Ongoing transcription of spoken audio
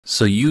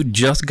So you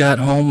just got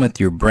home with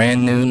your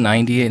brand new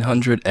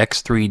 9800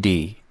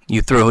 X3D.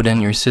 You throw it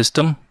in your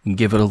system, you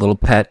give it a little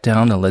pat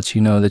down to let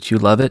you know that you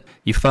love it.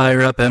 You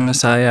fire up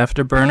MSI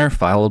Afterburner,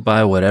 followed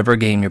by whatever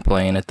game you're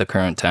playing at the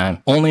current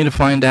time, only to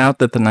find out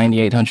that the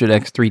 9800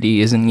 X3D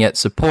isn't yet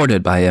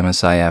supported by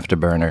MSI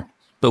Afterburner.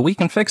 But we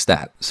can fix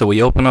that. So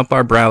we open up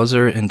our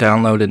browser and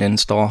download and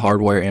install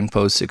Hardware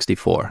Info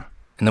 64.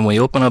 And then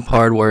we open up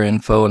Hardware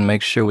Info and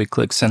make sure we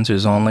click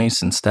Sensors Only,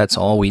 since that's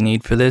all we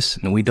need for this,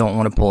 and we don't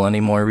want to pull any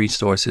more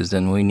resources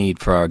than we need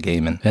for our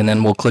gaming. And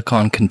then we'll click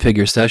on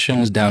Configure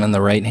Sessions down in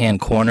the right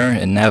hand corner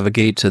and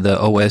navigate to the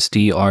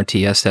OSD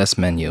RTSS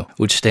menu,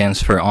 which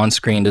stands for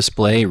On-Screen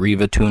Display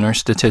Riva Tuner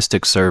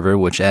Statistics Server,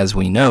 which, as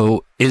we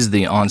know, is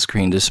the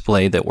on-screen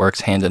display that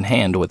works hand in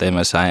hand with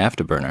MSI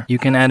Afterburner. You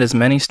can add as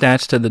many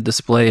stats to the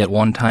display at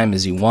one time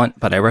as you want,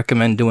 but I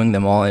recommend doing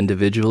them all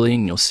individually,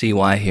 and you'll see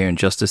why here in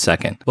just a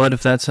second. But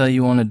if that's how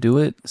you want to do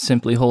it,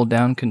 simply hold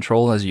down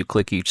Control as you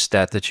click each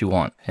stat that you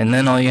want. And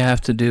then all you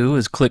have to do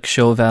is click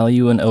Show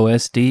Value in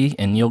OSD,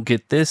 and you'll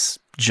get this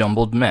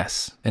jumbled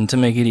mess. And to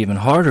make it even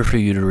harder for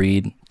you to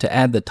read, to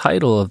add the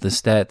title of the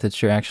stat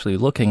that you're actually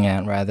looking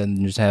at rather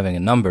than just having a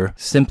number,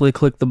 simply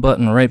click the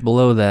button right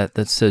below that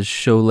that says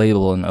Show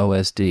Label in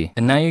OSD.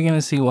 And now you're going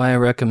to see why I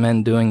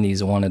recommend doing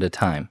these one at a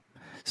time.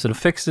 So to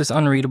fix this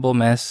unreadable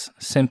mess,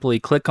 simply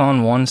click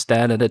on one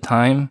stat at a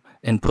time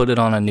and put it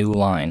on a new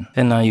line.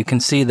 And now you can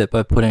see that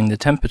by putting the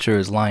temperature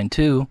as line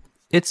 2,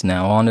 it's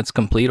now on its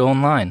complete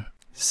own line.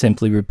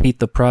 Simply repeat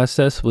the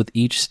process with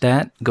each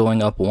stat,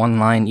 going up one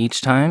line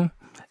each time,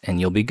 and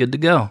you'll be good to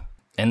go.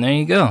 And there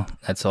you go.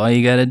 That's all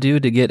you gotta do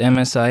to get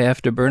MSI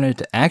Afterburner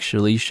to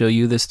actually show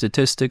you the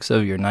statistics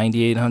of your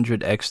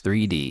 9800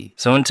 X3D.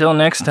 So until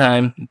next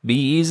time, be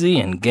easy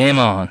and game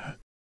on.